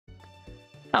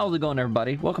How's it going,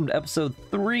 everybody? Welcome to episode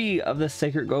 3 of the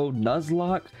Sacred Gold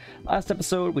Nuzlocke. Last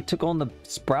episode, we took on the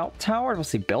Sprout Tower. Let's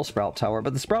see, Bell Sprout Tower,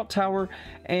 but the Sprout Tower,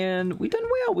 and we did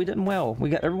well. We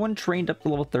got everyone trained up to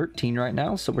level 13 right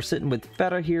now, so we're sitting with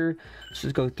Feta here. Let's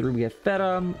just go through. We have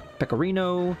Feta,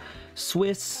 Pecorino,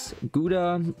 Swiss,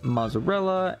 Gouda,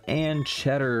 Mozzarella, and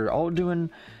Cheddar, all doing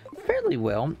fairly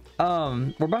well.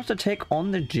 We're about to take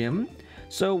on the gym.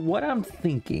 So what I'm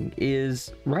thinking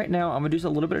is, right now, I'm going to do a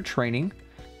little bit of training.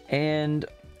 And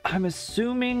I'm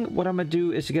assuming what I'm going to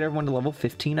do is to get everyone to level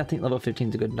 15. I think level 15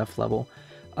 is a good enough level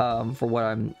for what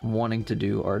I'm wanting to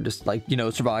do, or just like, you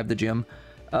know, survive the gym.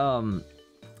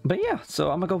 But yeah,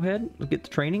 so I'm going to go ahead and get the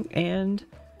training, and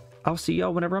I'll see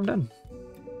y'all whenever I'm done.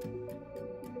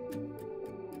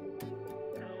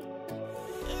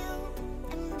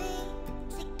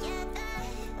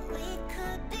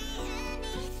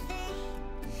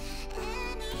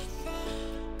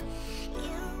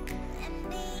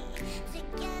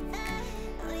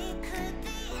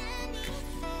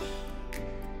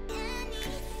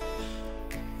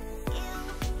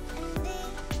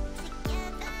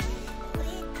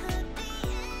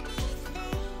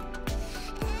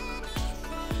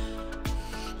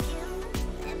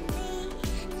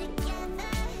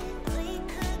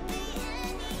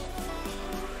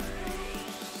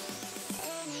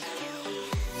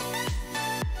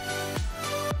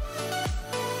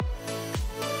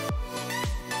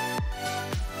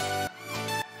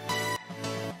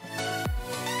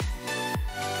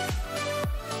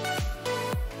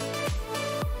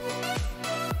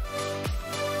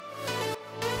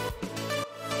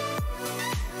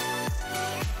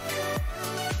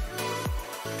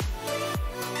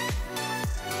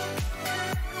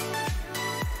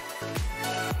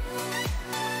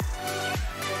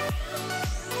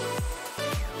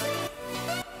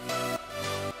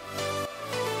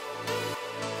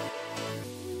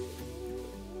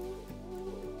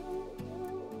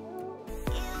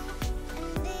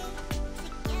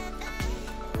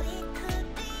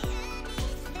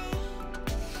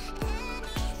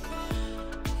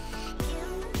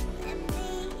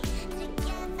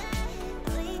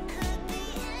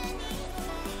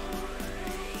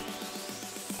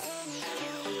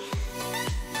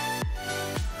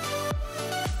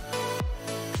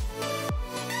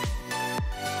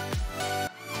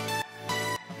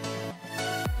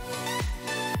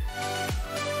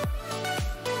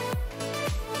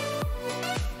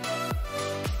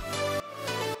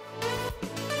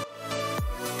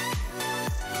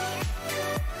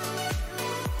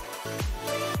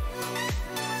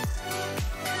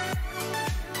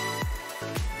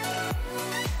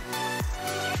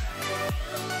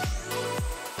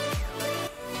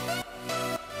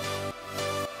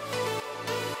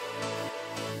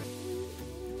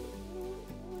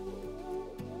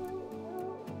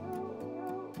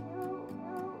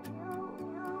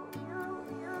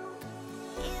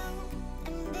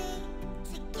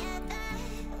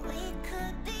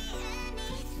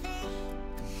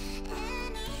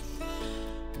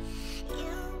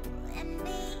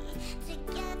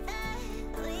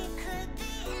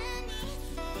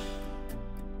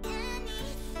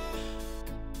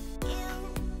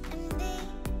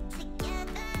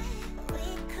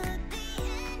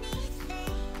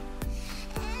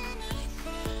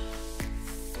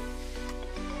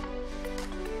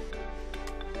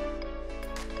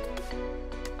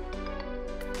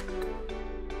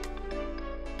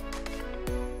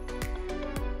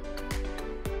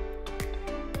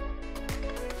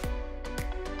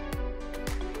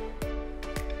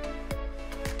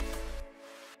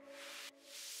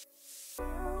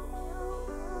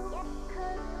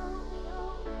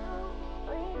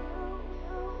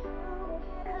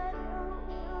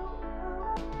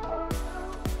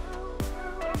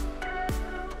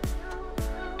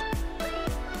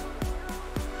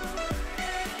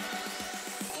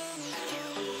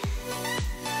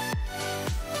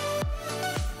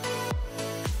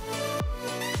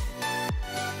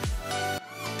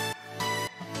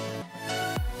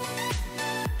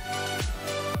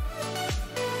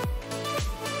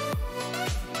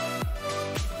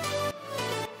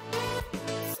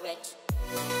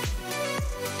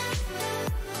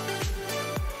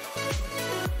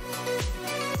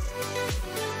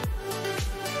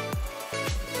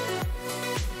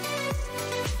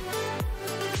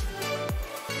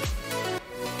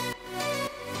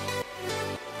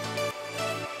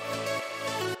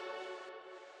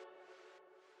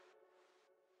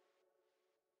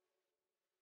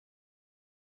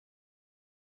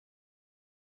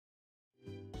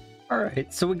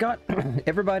 Alright, so we got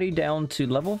everybody down to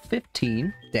level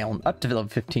 15, up to level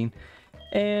 15,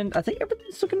 And I think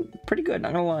everything's looking pretty good,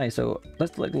 not gonna lie. So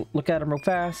let's look at them real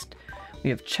fast. We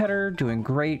have Cheddar doing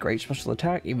great, great special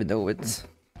attack, even though it's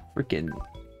freaking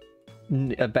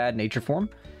a bad nature form.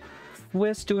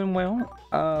 Swiss doing well.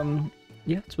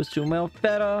 Yeah, Swiss doing well.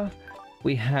 Feta.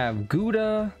 We have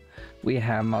Gouda. We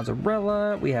have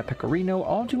Mozzarella. We have Pecorino,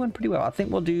 all doing pretty well. I think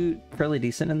we'll do fairly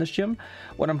decent in this gym.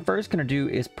 What I'm first gonna do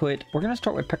is we're gonna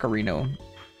start with Pecorino.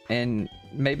 And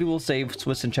maybe we'll save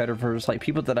Swiss and Cheddar for just like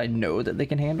people that I know that they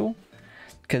can handle.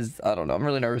 Because, I don't know, I'm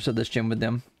really nervous with this gym with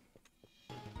them.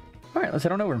 Alright, let's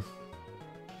head on over.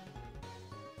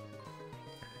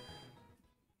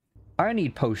 I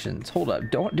need potions. Hold up.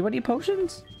 Do I need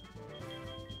potions?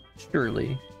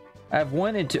 Surely. I have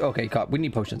 1 and 2. Okay, we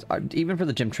need potions. Even for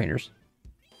the gym trainers.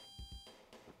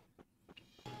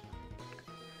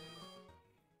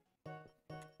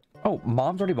 Oh,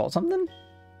 Mom's already bought something?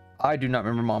 I do not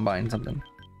remember Mom buying something.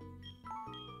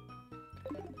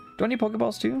 Do I need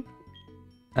Pokeballs too?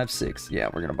 I have 6. Yeah,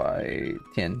 we're gonna buy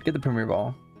 10. Get the Premier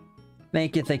Ball.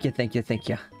 Thank you, thank you, thank you, thank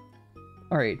you.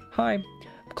 Alright, hi.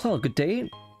 MacLeod, good day.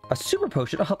 A super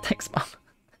potion. Oh, thanks, Mom.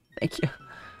 Thank you.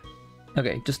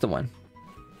 Okay, just the 1.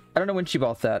 I don't know when she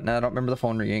bought that, and I don't remember the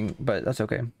phone ringing, but that's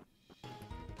okay.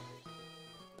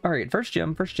 Alright, first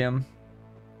gym, first gym.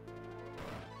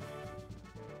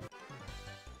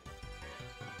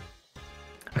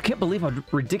 I can't believe how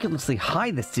ridiculously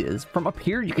high this is. From up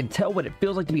here, you can tell what it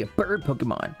feels like to be a bird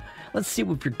Pokemon. Let's see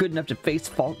if you're good enough to face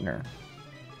Falkner.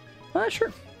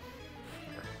 Sure.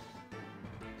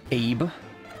 Abe.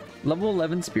 Level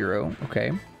 11 Spearow.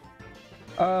 Okay.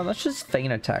 Let's just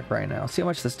feint attack right now. See how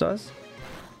much this does.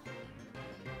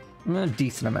 A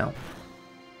decent amount.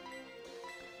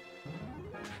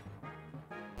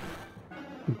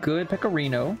 Good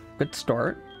Pecorino. Good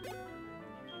start.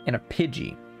 And a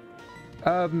Pidgey.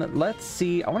 Let's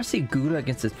see. I want to see Gouda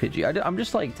against this Pidgey. I'm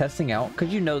just like testing out because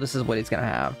you know this is what he's gonna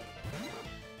have.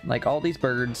 Like all these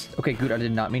birds. Okay, Gouda, I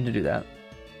did not mean to do that.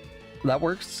 That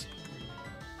works.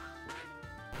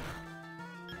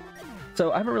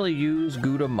 So I haven't really used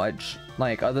Gouda much,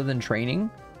 like other than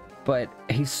training, but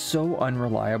he's so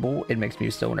unreliable. It makes me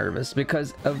so nervous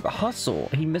because of Hustle.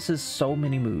 He misses so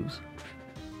many moves.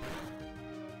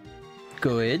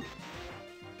 Good.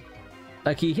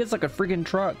 Like, he hits like a freaking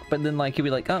truck, but then, like, he'll be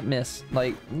like, oh, miss.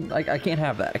 Like, I can't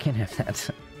have that. I can't have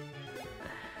that.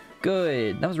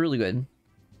 Good. That was really good.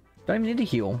 Don't even need to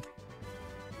heal.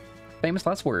 Famous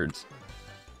last words.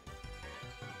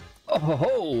 Oh, ho,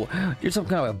 ho. You're some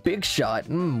kind of a big shot.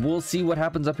 We'll see what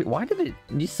happens up here. Why did it...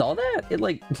 You saw that? It,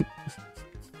 like...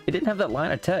 it didn't have that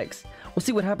line of text. We'll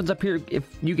see what happens up here if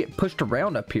you get pushed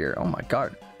around up here. Oh, my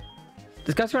God.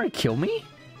 This guy's trying to kill me?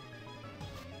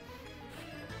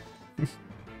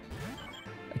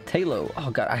 Talo.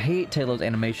 Oh god, I hate Talo's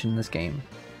animation in this game.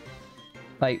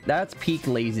 Like, that's peak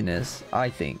laziness, I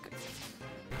think.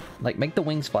 Like, make the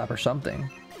wings flap or something.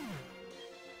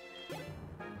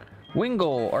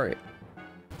 Wingull! Alright.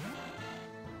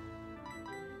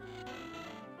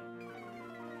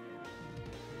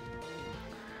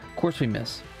 Of course we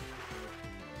miss.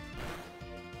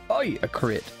 Oh, a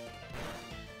crit.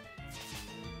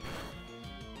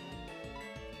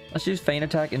 Let's use feint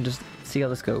attack and just see how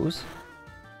this goes.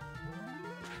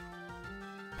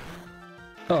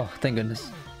 Oh, thank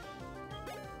goodness.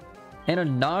 And a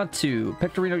Natu.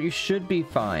 Pectorino, you should be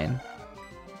fine.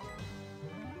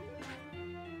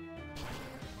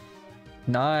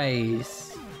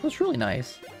 Nice. That's really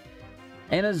nice.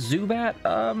 And a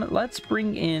Zubat. Let's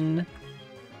bring in...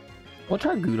 We'll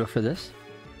try Gouda for this.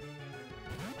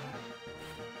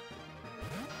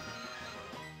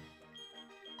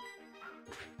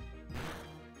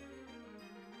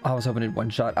 I was hoping it one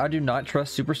shot. I do not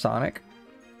trust Supersonic.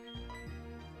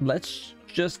 Let's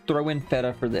just throw in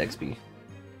Feta for the XP.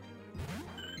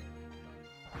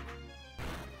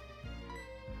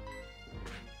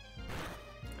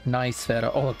 Nice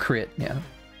Feta. Oh, a crit. Yeah.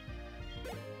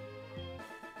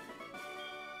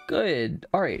 Good.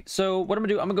 Alright, so what I'm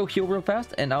gonna do, I'm gonna go heal real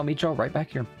fast and I'll meet y'all right back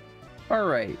here.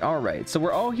 Alright. So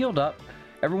we're all healed up.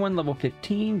 Everyone level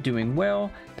 15, doing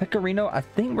well. Pecorino, I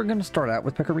think we're gonna start out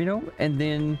with Pecorino and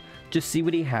then just see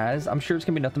what he has. I'm sure it's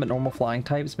gonna be nothing but normal flying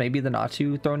types, maybe the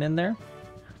Natu thrown in there.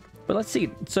 But let's see.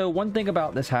 So one thing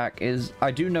about this hack is I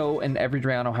do know in every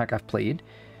Drayano hack I've played,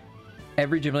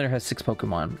 every gym leader has 6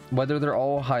 Pokemon. Whether they're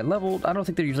all high leveled, I don't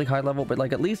think they're usually high level, but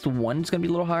like at least one's gonna be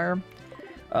a little higher.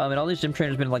 And all these gym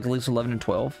trainers have been like at least 11 and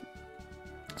 12.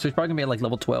 So he's probably gonna be at like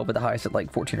level 12 at the highest at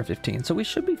like 14 or 15. So we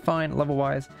should be fine level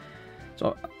wise.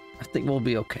 So I think we'll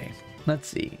be okay. Let's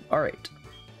see. Alright.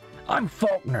 I'm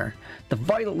Falkner, the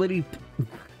Vitality...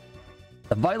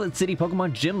 The Violet City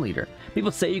Pokemon Gym Leader.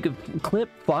 People say you can clip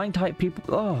flying type people.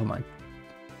 Oh my.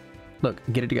 Look,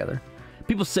 get it together.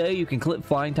 People say you can clip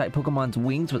flying type Pokemon's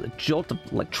wings with a jolt of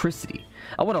electricity.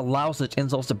 I want to allow such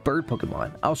insults to bird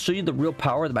Pokemon. I'll show you the real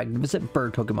power of the magnificent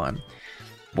bird Pokemon.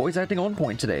 Boys acting on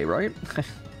point today, right?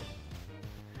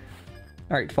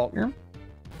 Alright, Falkner.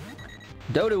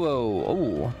 Doduo.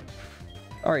 Oh.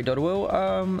 Alright,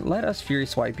 Doduo. Let us Fury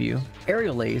Swipe you.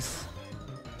 Aerial Ace.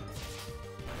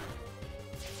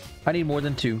 I need more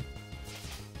than 2.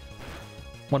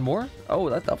 One more?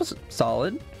 Oh, that was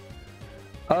solid.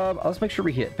 Let's make sure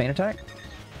we hit. Pain Attack.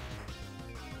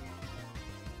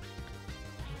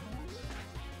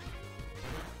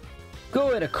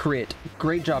 Good, a crit.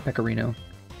 Great job, Pecorino.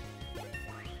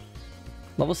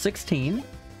 Level 16.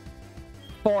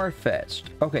 Far-fetched.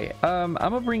 Okay, I'm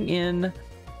gonna bring in...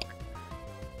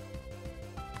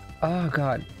 Oh,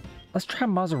 God. Let's try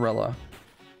Mozzarella.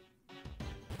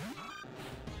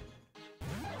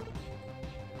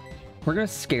 We're gonna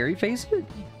Scary Face it?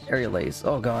 Aerial Ace.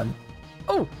 Oh, God.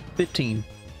 Oh, 15.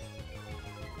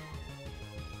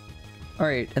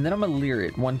 Alright, and then I'm gonna Leer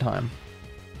it one time.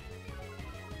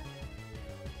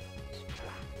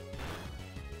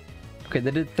 Okay,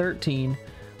 they did 13.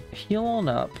 Heal on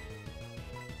up.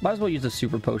 Might as well use a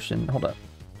super potion. Hold up.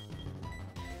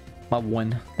 My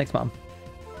 1. Thanks, Mom.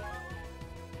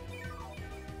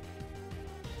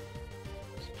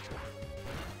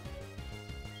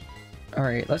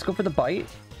 Alright, let's go for the bite.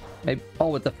 Maybe, oh,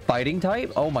 with the fighting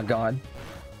type? Oh my god.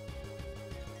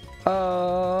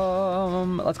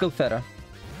 Let's go Feta.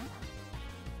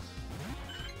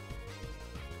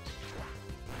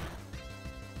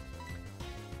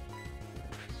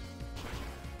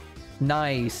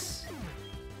 Nice.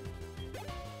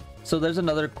 So there's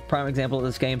another prime example of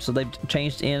this game. So they've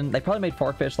changed in, they probably made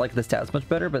Farfetch like the stats much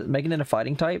better, but making it a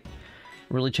fighting type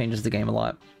really changes the game a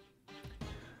lot.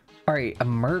 Alright, a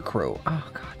Murkrow. Oh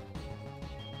god.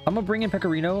 I'm gonna bring in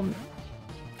Pecorino. I'm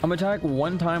gonna attack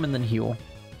one time and then heal.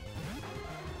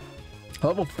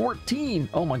 Level 14.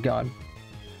 Oh my god.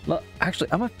 Look,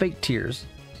 actually, I'm gonna fake tears.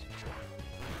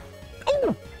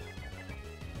 Oh!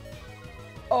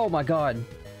 Oh my god.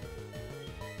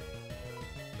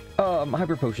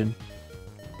 Hyper Potion.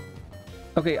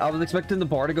 Okay, I was expecting the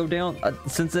bar to go down.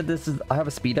 Since this is, I have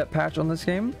a speed up patch on this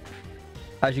game,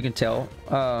 as you can tell.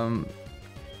 And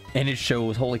it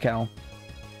shows, holy cow.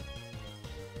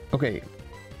 Okay.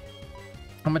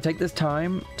 I'm gonna take this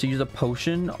time to use a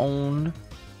potion on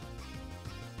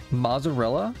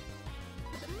Mozzarella.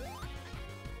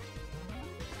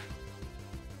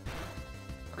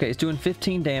 Okay, it's doing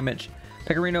 15 damage.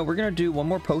 Pecorino, we're gonna do one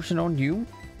more potion on you.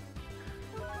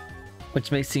 Which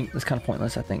may seem, it's kind of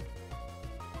pointless, I think.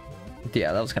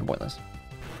 Yeah, that was kind of pointless.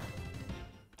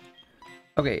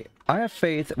 Okay, I have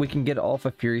faith we can get off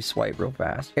a Fury Swipe real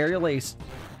fast. Aerial Ace.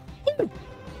 Ooh,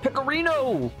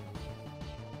 Pecorino!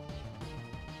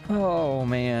 Oh,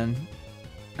 man.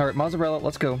 Alright, Mozzarella,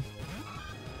 let's go.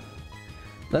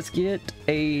 Let's get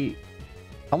a...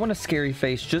 I want a Scary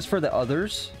Face just for the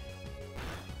others.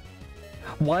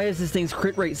 Why is this thing's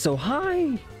crit rate so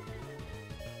high?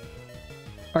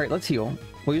 Alright, let's heal.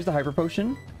 We'll use the Hyper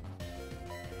Potion.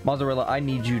 Mozzarella, I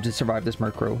need you to survive this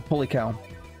Murkrow. Holy cow.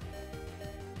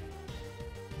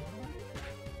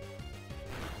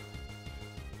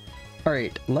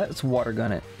 Alright, let's Water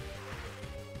Gun it.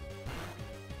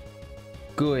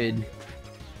 Good.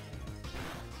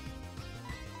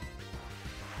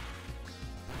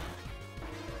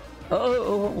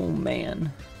 Oh,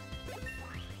 man.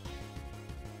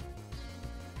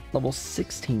 Level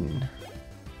 16.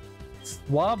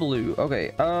 Swablu.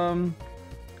 Okay,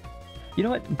 you know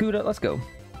what? Gouda, let's go.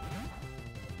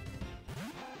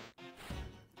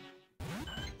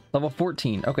 Level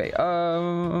 14. Okay,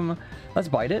 let's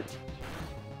bite it.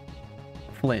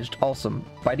 Flinched. Awesome.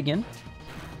 Bite again.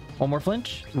 One more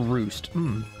flinch. Roost.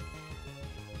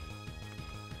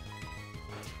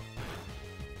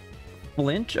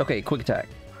 Flinch. Okay, quick attack.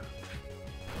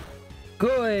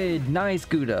 Good. Nice,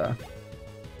 Gouda.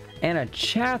 And a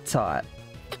Chatot.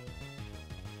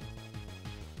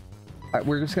 Alright,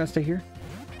 we're just gonna stay here.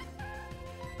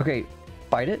 Okay,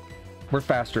 bite it. We're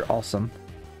faster. Awesome.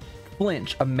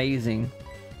 Flinch. Amazing.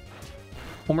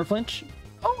 One more flinch.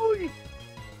 Oh!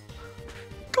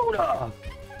 Gouda!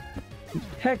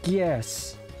 Heck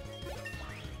yes!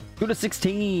 Gouda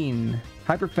 16!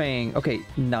 Hyper Fang. Okay,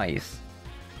 nice.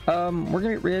 We're gonna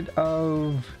get rid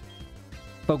of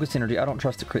Focus Energy. I don't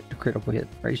trust the critical hit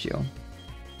ratio.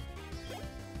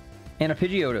 And a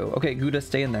Pidgeotto. Okay, Gouda,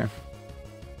 stay in there.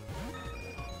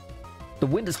 The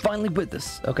wind is finally with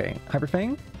us. Okay, Hyper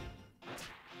Fang.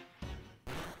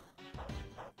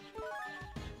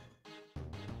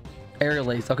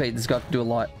 Aerial Ace. Okay, this got to do a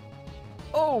lot.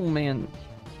 Oh, man.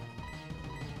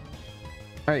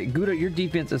 Alright, Gouda, your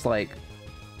defense is like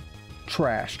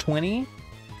trash. 20,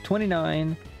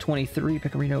 29, 23,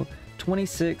 Pecorino,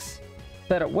 26.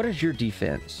 Feta, what is your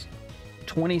defense?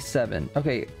 27.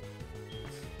 Okay.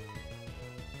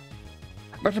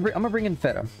 I'm gonna bring in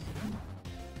Feta.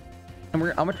 And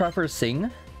I'm gonna try for a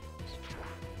Sing.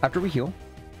 After we heal.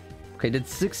 Okay, did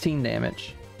 16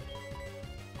 damage.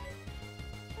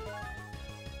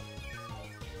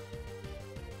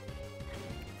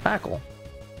 Tackle.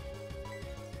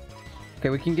 Okay,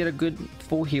 we can get a good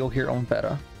full heal here on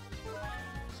Feta.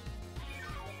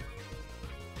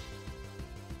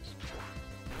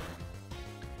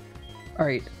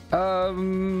 Alright,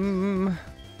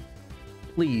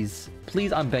 please,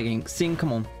 please, I'm begging. Sing,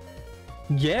 come on.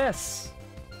 Yes!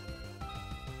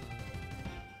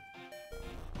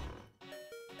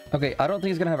 Okay, I don't think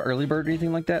he's gonna have early bird or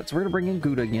anything like that, so we're gonna bring in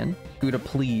Gouda again. Gouda,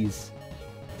 please.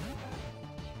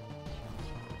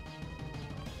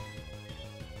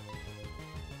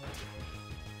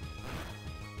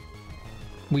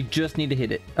 We just need to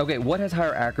hit it. Okay, what has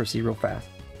higher accuracy real fast?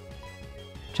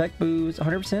 Check boost,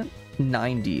 100%?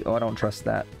 90. Oh, I don't trust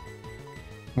that.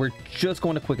 We're just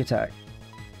going to quick attack.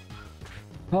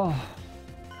 Oh,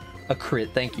 a crit.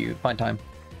 Thank you. Fine time.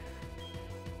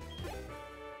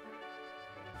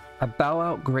 I bow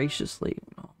out graciously.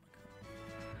 Oh my God.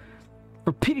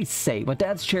 For pity's sake, my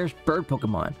dad's cherished bird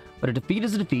Pokemon. But a defeat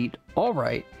is a defeat. All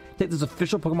right. Take this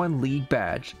official Pokemon League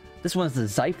badge. This one is the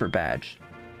Zypher badge.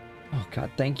 Oh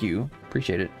God, thank you.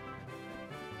 Appreciate it.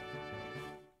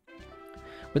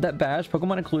 With that badge,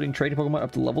 Pokemon including trading Pokemon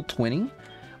up to level 20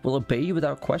 will obey you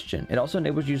without question. It also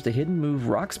enables you to use the hidden move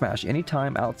Rock Smash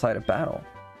anytime outside of battle.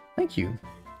 Thank you.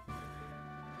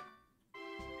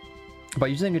 By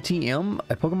using a TM,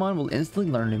 a Pokemon will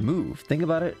instantly learn a move. Think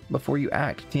about it before you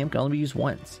act. TM can only be used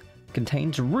once.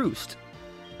 Contains Roost.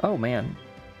 Oh man.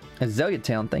 Azalea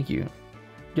Town, thank you.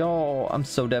 Y'all, I'm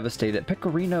so devastated.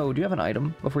 Pecorino, do you have an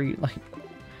item before you, like...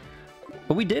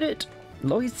 But we did it!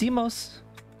 Lo hicimos!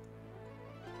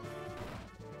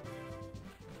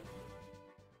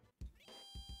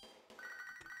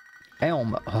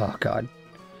 Elm. Oh, God.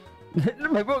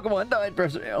 My Pokemon died,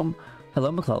 Professor Elm. Hello,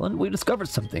 McClellan. We discovered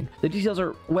something. The details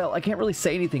are... Well, I can't really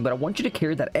say anything, but I want you to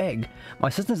carry that egg. My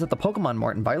assistant's at the Pokemon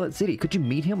Mart in Violet City. Could you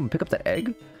meet him and pick up that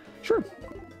egg? Sure.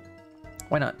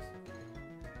 Why not?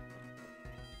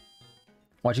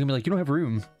 Watching me like, you don't have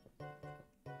room.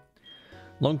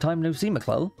 Long time no see,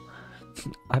 McClellan.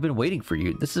 I've been waiting for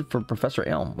you. This is for Professor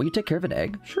Elm. Will you take care of an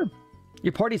egg? Sure.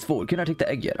 Your party's full. You cannot take the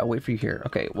egg yet. I'll wait for you here.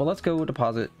 Okay, well, let's go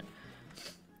deposit.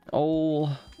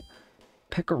 Oh,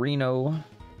 Pecorino.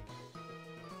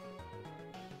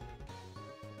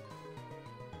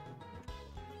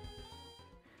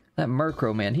 That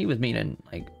Murkrow, man, he was meaning,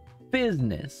 like,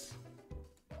 business.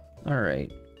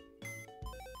 Alright.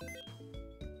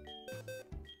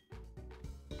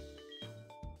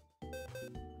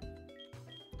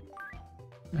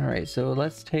 Alright, so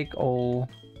let's take old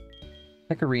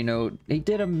Pecorino. He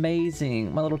did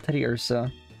amazing. My little Teddy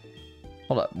Ursa.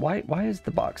 Hold up. Why is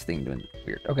the box thing doing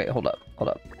weird? Okay, hold up. Hold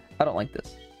up. I don't like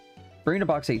this. Bring to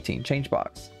box 18. Change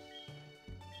box.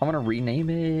 I'm gonna rename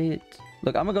it.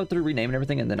 Look, I'm gonna go through renaming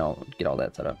everything and then I'll get all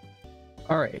that set up.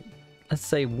 Alright. Let's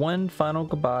say one final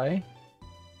goodbye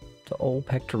to old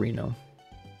Pecorino.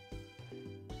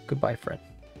 Goodbye, friend.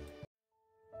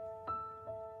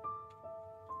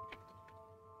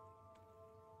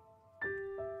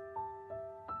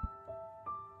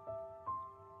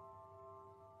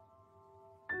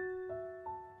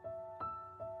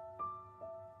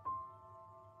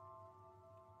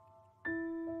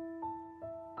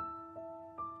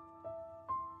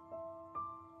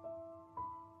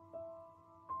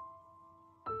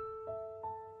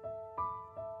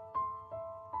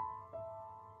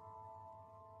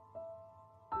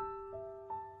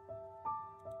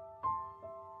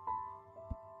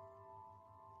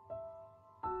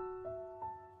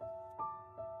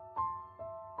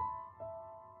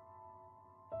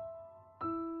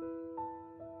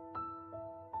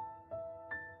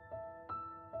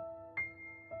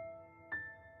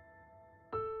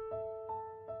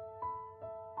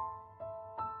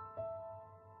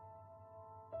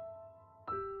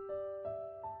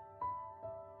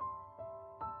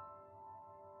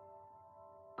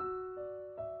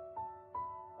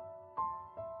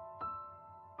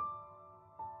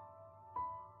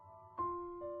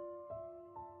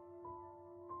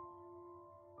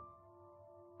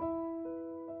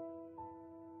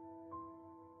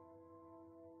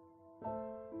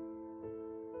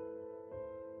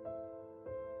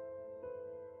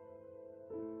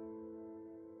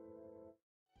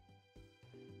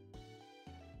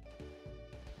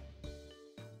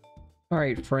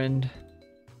 Alright, friend.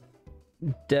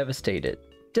 Devastated.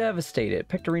 Devastated.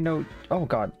 Pectorino. Oh,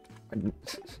 God.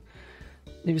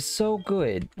 It was so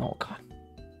good. Oh, God.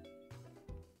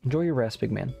 Enjoy your rest,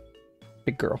 big man.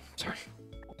 Big girl. Sorry.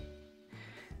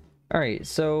 Alright,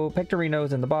 so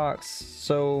Pectorino's in the box.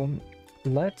 So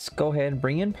let's go ahead and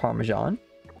bring in Parmesan.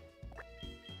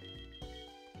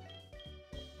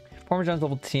 Parmesan's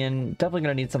level 10. Definitely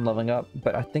going to need some leveling up,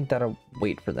 but I think that'll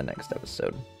wait for the next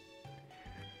episode.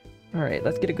 Alright,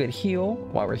 let's get a good heal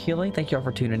while we're healing. Thank you all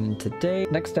for tuning in today.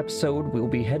 Next episode, we'll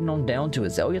be heading on down to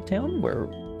Azalea Town, where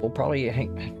we'll probably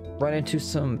run into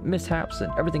some mishaps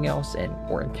and everything else,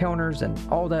 or encounters and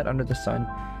all that under the sun.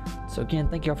 So again,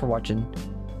 thank you all for watching,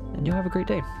 and y'all have a great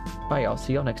day. Bye, y'all.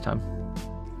 See y'all next time.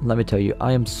 Let me tell you,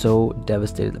 I am so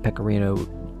devastated that Pecorino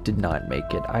did not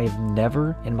make it. I have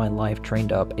never in my life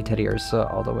trained up a Teddy Ursa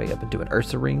all the way up into an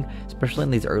Ursa ring, especially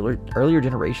in these earlier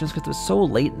generations, because it was so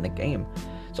late in the game.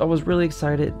 So I was really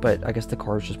excited, but I guess the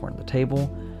cards just weren't on the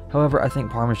table. However, I think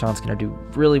Parmesan's going to do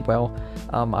really well.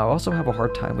 I also have a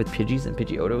hard time with Pidgeys and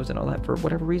Pidgeotos and all that for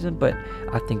whatever reason, but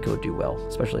I think it'll do well,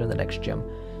 especially in the next gym.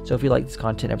 So if you like this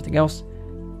content and everything else,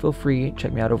 feel free,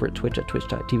 check me out over at Twitch at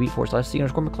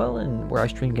twitch.tv/C_McClellan, where I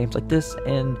stream games like this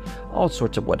and all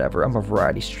sorts of whatever. I'm a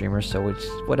variety streamer, so it's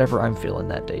whatever I'm feeling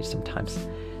that day sometimes.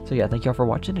 So yeah, thank y'all for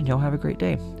watching, and y'all have a great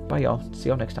day. Bye, y'all. See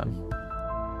y'all next time.